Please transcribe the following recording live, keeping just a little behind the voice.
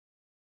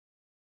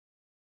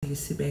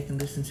just sit back and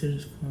listen to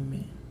this for a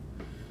minute.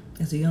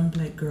 As a young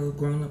black girl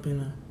growing up in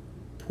a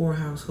poor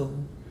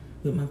household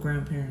with my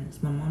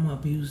grandparents, my mama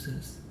abused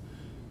us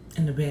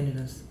and abandoned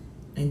us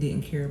and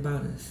didn't care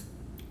about us.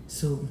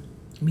 So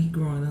me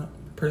growing up,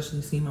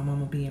 personally seeing my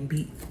mama being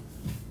beat,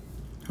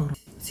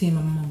 seeing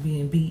my mama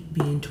being beat,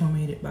 being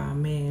tormented by a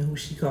man who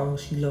she called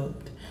she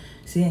loved,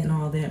 seeing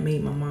all that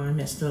made my mind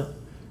messed up,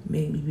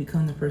 made me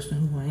become the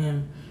person who I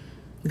am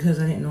because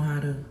I didn't know how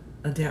to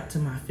adapt to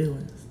my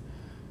feelings.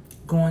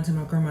 Going to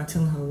my grandma,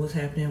 telling her what's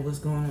happening, what's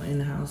going on in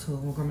the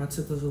household. My grandma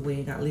took us away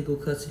and got legal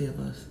custody of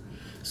us.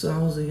 So I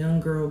was a young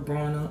girl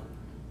growing up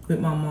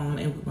with my mom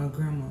and with my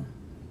grandma.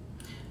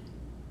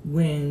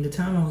 When the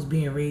time I was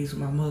being raised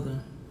with my mother,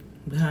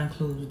 behind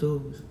closed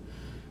doors,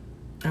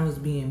 I was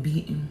being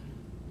beaten.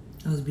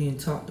 I was being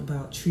talked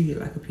about, treated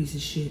like a piece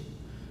of shit,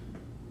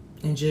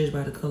 and judged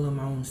by the color of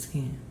my own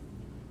skin.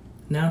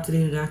 Now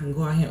today that I can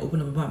go out here and open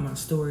up about my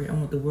story, I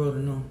want the world to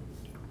know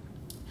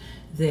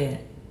that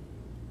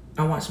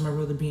I watched my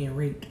brother being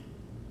raped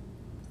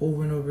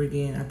over and over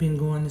again. I've been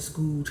going to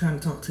school, trying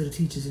to talk to the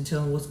teachers and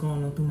tell them what's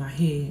going on through my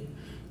head.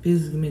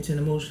 Physically, mentally,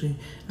 and emotionally,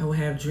 I would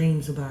have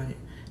dreams about it.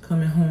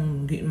 Coming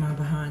home, getting my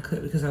behind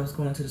cut because I was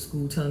going to the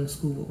school, telling the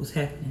school what was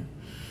happening.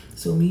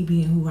 So me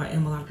being who I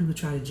am, a lot of people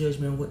try to judge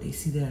me on what they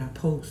see that I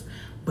post.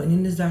 But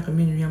in this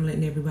documentary, I'm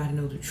letting everybody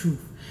know the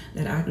truth.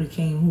 That I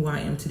became who I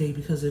am today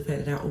because of the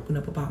fact that I opened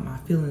up about my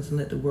feelings and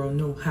let the world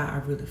know how I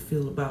really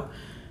feel about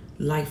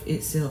life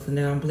itself. And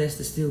that I'm blessed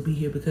to still be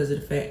here because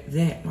of the fact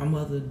that my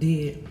mother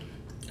did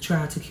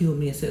try to kill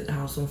me and set the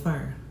house on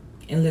fire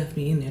and left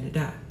me in there to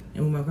die.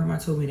 And when my grandma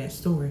told me that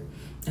story,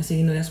 I said,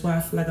 you know, that's why I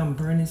feel like I'm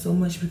burning so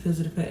much, because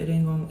of the fact that it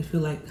ain't gonna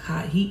feel like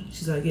hot heat.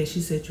 She's like, yeah,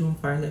 she set you on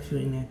fire and left you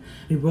in there.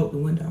 We broke the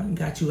window and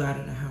got you out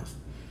of the house.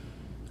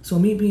 So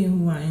me being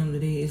who I am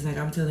today is like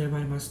I'm telling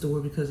everybody my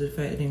story because of the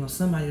fact that, you know,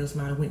 somebody else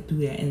might have went through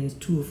that and is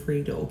too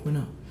afraid to open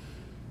up.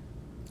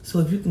 So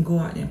if you can go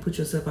out there and put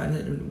yourself out and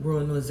let the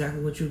world know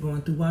exactly what you're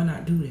going through, why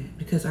not do that?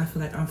 Because I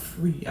feel like I'm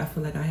free. I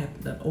feel like I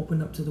have to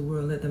open up to the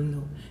world, let them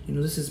know, you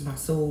know, this is my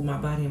soul, my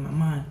body, and my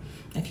mind.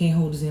 I can't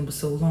hold this in for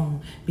so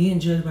long. Being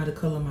judged by the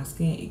color of my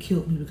skin, it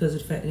killed me because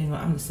of the fact that, you know,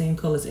 I'm the same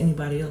color as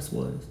anybody else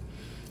was.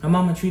 My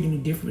mama treated me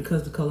different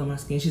because of the color of my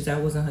skin. She said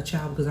I wasn't her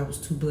child because I was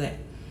too black.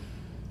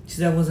 She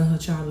said I wasn't her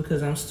child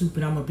because I'm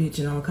stupid, I'm a bitch,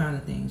 and all kind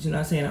of things. You know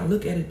what I'm saying? I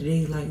look at it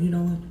today like, you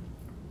know what?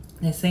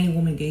 That same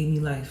woman gave me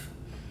life.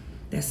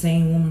 That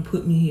same woman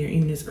put me here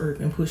in this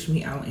earth and pushed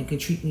me out and could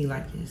treat me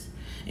like this.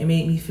 It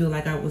made me feel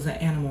like I was an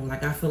animal,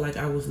 like I feel like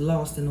I was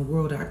lost in the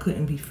world, that I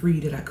couldn't be free,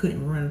 that I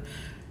couldn't run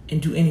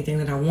and do anything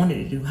that I wanted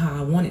to do, how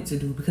I wanted to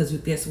do, because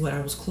guess what? I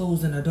was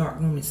closed in a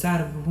dark room,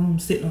 inside of a room,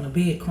 sitting on a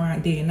bed,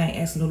 crying day and night,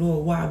 asking the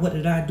Lord, why? What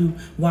did I do?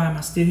 Why am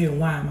I still here?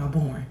 Why am I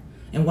born?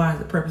 And why is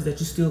the purpose that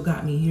you still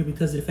got me here?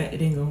 Because of the fact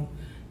that it ain't gonna,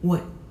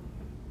 what?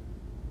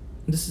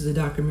 This is a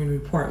documentary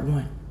part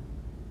 1.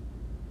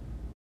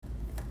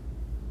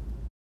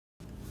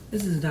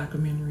 This is a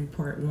documentary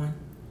part 1.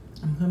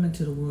 I'm coming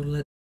to the world to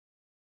let